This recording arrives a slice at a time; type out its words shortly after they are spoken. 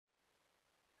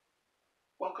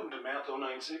Welcome to Math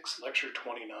 096, Lecture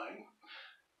 29.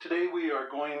 Today we are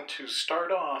going to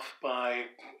start off by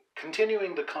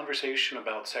continuing the conversation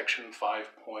about Section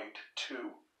 5.2.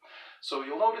 So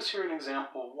you'll notice here in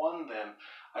example 1 then,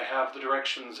 I have the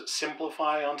directions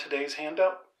simplify on today's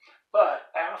handout, but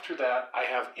after that I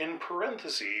have in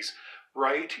parentheses,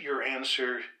 write your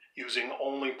answer using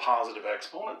only positive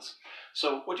exponents.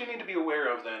 So what you need to be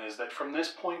aware of then is that from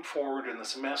this point forward in the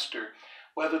semester,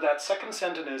 whether that second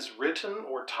sentence is written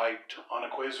or typed on a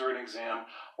quiz or an exam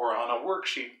or on a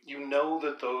worksheet, you know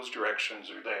that those directions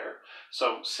are there.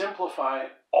 So simplify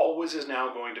always is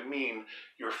now going to mean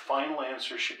your final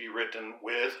answer should be written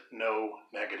with no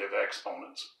negative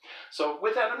exponents. So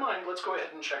with that in mind, let's go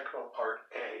ahead and check out part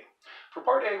A. For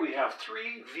part A, we have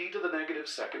 3v to the negative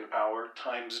second power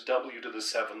times w to the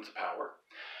seventh power.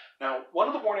 Now, one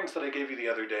of the warnings that I gave you the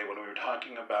other day when we were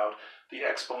talking about the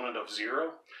exponent of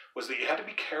 0 was that you had to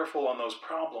be careful on those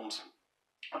problems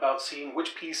about seeing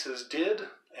which pieces did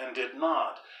and did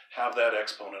not have that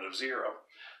exponent of 0.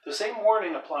 The same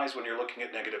warning applies when you're looking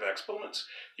at negative exponents.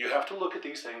 You have to look at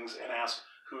these things and ask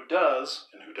who does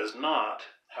and who does not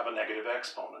have a negative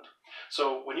exponent.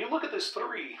 So when you look at this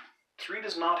 3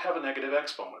 does not have a negative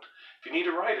exponent. If you need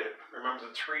to write it, remember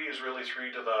that 3 is really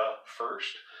 3 to the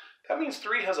first. That means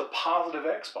 3 has a positive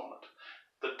exponent.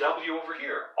 The w over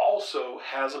here also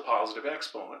has a positive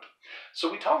exponent.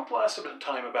 So we talked last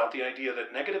time about the idea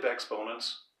that negative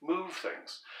exponents move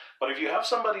things. But if you have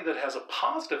somebody that has a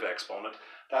positive exponent,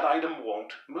 that item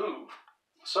won't move.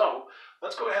 So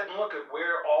let's go ahead and look at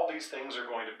where all these things are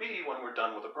going to be when we're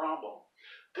done with the problem.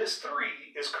 This 3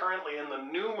 is currently in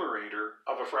the numerator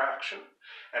of a fraction.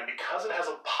 And because it has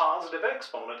a positive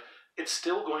exponent, it's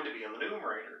still going to be in the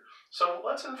numerator. So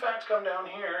let's in fact come down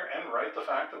here and write the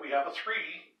fact that we have a 3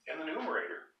 in the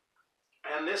numerator.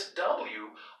 And this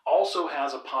w also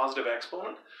has a positive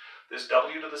exponent. This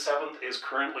w to the seventh is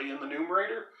currently in the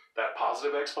numerator. That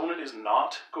positive exponent is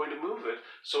not going to move it,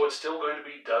 so it's still going to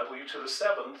be w to the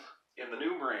seventh in the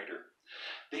numerator.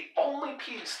 The only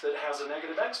piece that has a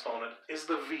negative exponent is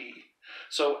the v.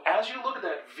 So as you look at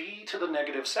that v to the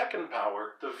negative second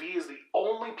power, the v is the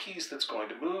only piece that's going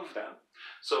to move then.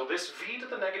 So this v to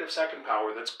the negative second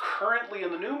power that's currently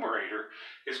in the numerator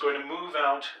is going to move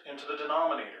out into the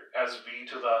denominator as v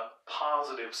to the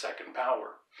positive second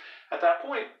power. At that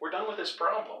point, we're done with this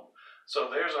problem. So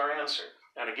there's our answer.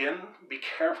 And again, be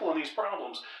careful in these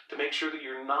problems to make sure that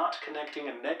you're not connecting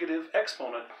a negative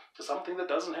exponent to something that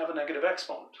doesn't have a negative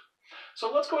exponent.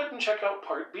 So let's go ahead and check out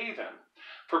part B then.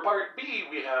 For part B,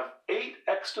 we have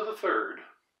 8x to the third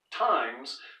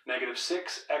times negative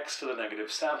 6x to the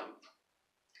negative seventh.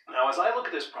 Now, as I look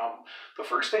at this problem, the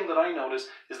first thing that I notice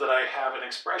is that I have an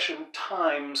expression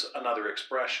times another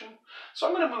expression. So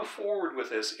I'm going to move forward with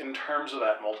this in terms of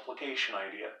that multiplication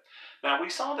idea. Now, we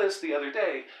saw this the other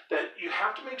day, that you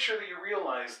have to make sure that you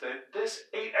realize that this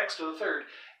 8x to the third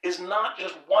is not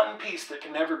just one piece that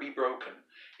can never be broken.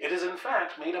 It is in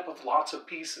fact made up of lots of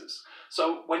pieces.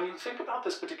 So when you think about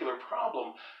this particular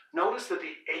problem, notice that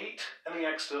the 8 and the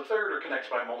x to the third are connected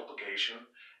by multiplication,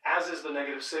 as is the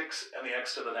negative 6 and the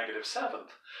x to the negative seventh.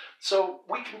 So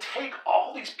we can take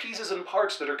all these pieces and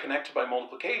parts that are connected by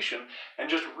multiplication and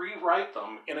just rewrite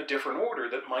them in a different order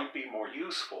that might be more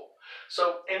useful.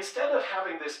 So instead of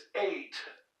having this 8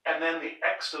 and then the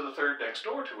x to the third next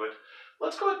door to it,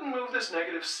 let's go ahead and move this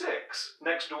negative 6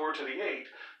 next door to the 8,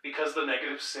 because the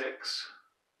negative 6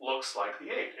 looks like the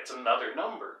 8. It's another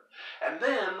number. And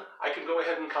then I can go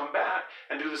ahead and come back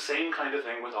and do the same kind of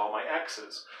thing with all my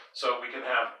x's. So we can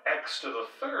have x to the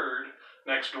third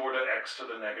next door to x to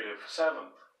the negative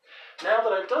seventh. Now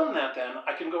that I've done that then,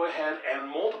 I can go ahead and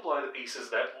multiply the pieces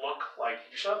that look like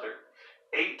each other.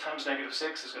 8 times negative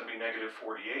 6 is going to be negative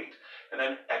 48. And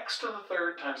then x to the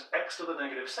third times x to the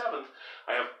negative seventh,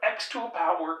 I have x to a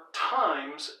power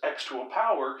times x to a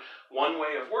power. One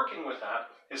way of working with that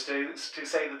is to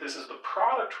say that this is the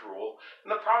product rule,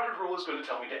 and the product rule is going to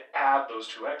tell me to add those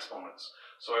two exponents.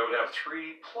 So I would have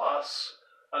 3 plus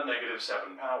a negative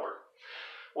 7 power.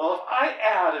 Well, if I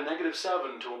add a negative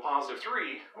 7 to a positive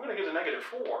 3, I'm going to get a negative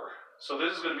 4. So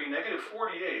this is going to be negative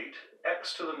 48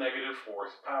 x to the negative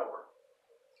fourth power.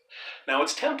 Now,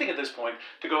 it's tempting at this point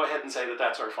to go ahead and say that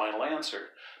that's our final answer,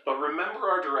 but remember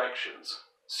our directions.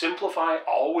 Simplify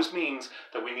always means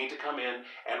that we need to come in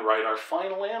and write our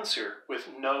final answer with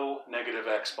no negative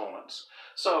exponents.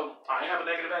 So I have a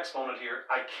negative exponent here.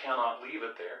 I cannot leave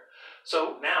it there.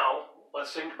 So now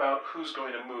let's think about who's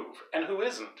going to move and who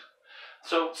isn't.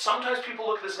 So sometimes people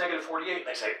look at this negative 48 and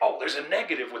they say, oh, there's a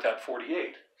negative with that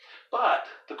 48. But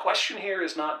the question here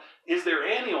is not, is there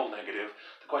any old negative?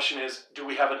 The question is, do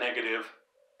we have a negative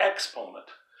exponent?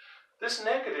 this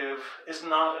negative is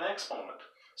not an exponent.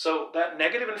 So that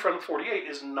negative in front of 48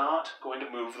 is not going to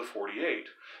move the 48.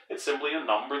 It's simply a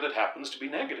number that happens to be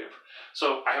negative.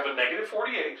 So I have a negative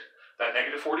 48. That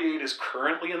negative 48 is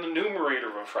currently in the numerator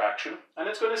of a fraction, and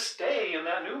it's going to stay in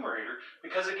that numerator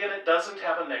because, again, it doesn't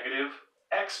have a negative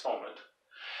exponent.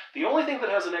 The only thing that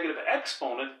has a negative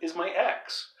exponent is my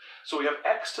x. So we have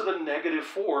x to the negative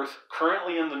fourth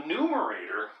currently in the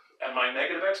numerator, and my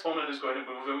negative exponent is going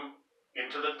to move him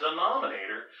into the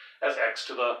denominator as x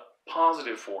to the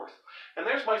positive fourth. And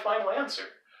there's my final answer.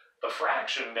 The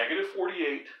fraction negative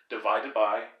 48 divided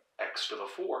by x to the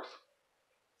fourth.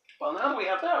 Well, now that we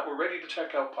have that, we're ready to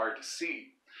check out part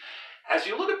C. As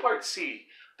you look at part C,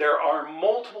 there are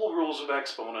multiple rules of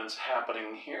exponents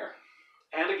happening here.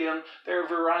 And again, there are a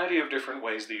variety of different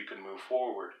ways that you can move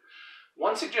forward.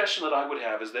 One suggestion that I would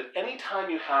have is that anytime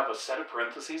you have a set of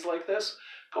parentheses like this,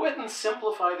 go ahead and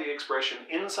simplify the expression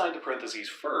inside the parentheses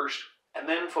first, and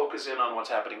then focus in on what's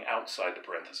happening outside the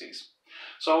parentheses.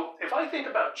 So if I think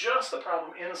about just the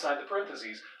problem inside the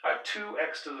parentheses, I have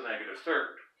 2x to the negative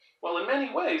third. Well, in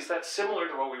many ways, that's similar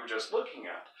to what we were just looking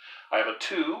at. I have a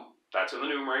 2, that's in the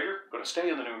numerator, going to stay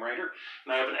in the numerator,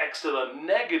 and I have an x to the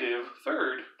negative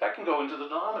third, that can go into the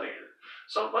denominator.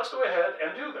 So let's go ahead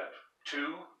and do that.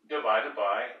 2 divided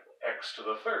by x to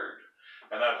the third,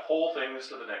 and that whole thing is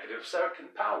to the negative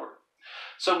second power.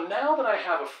 So now that I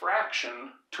have a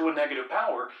fraction to a negative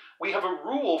power, we have a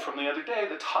rule from the other day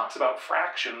that talks about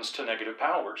fractions to negative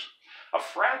powers. A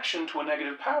fraction to a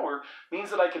negative power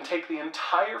means that I can take the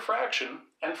entire fraction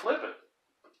and flip it.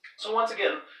 So once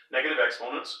again, negative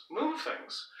exponents move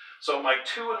things. So my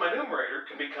 2 in my numerator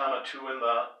can become a 2 in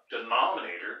the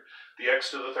denominator. The x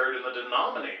to the third in the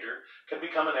denominator can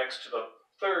become an x to the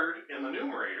third in the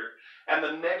numerator, and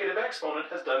the negative exponent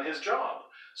has done his job.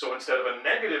 So instead of a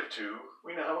negative 2,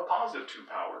 we now have a positive 2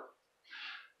 power.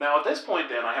 Now at this point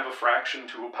then, I have a fraction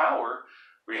to a power.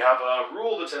 We have a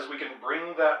rule that says we can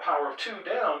bring that power of 2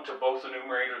 down to both the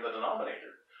numerator and the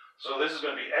denominator. So this is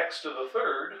going to be x to the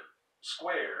third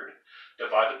squared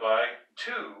divided by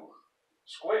 2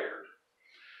 squared.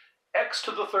 X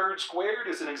to the third squared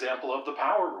is an example of the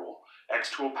power rule.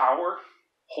 X to a power,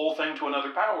 whole thing to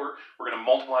another power, we're going to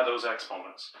multiply those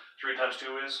exponents. 3 times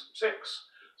 2 is 6.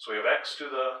 So we have x to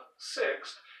the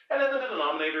sixth, and in the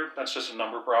denominator, that's just a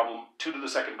number problem. 2 to the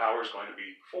second power is going to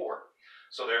be 4.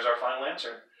 So there's our final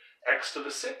answer. X to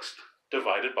the sixth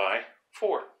divided by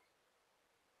 4.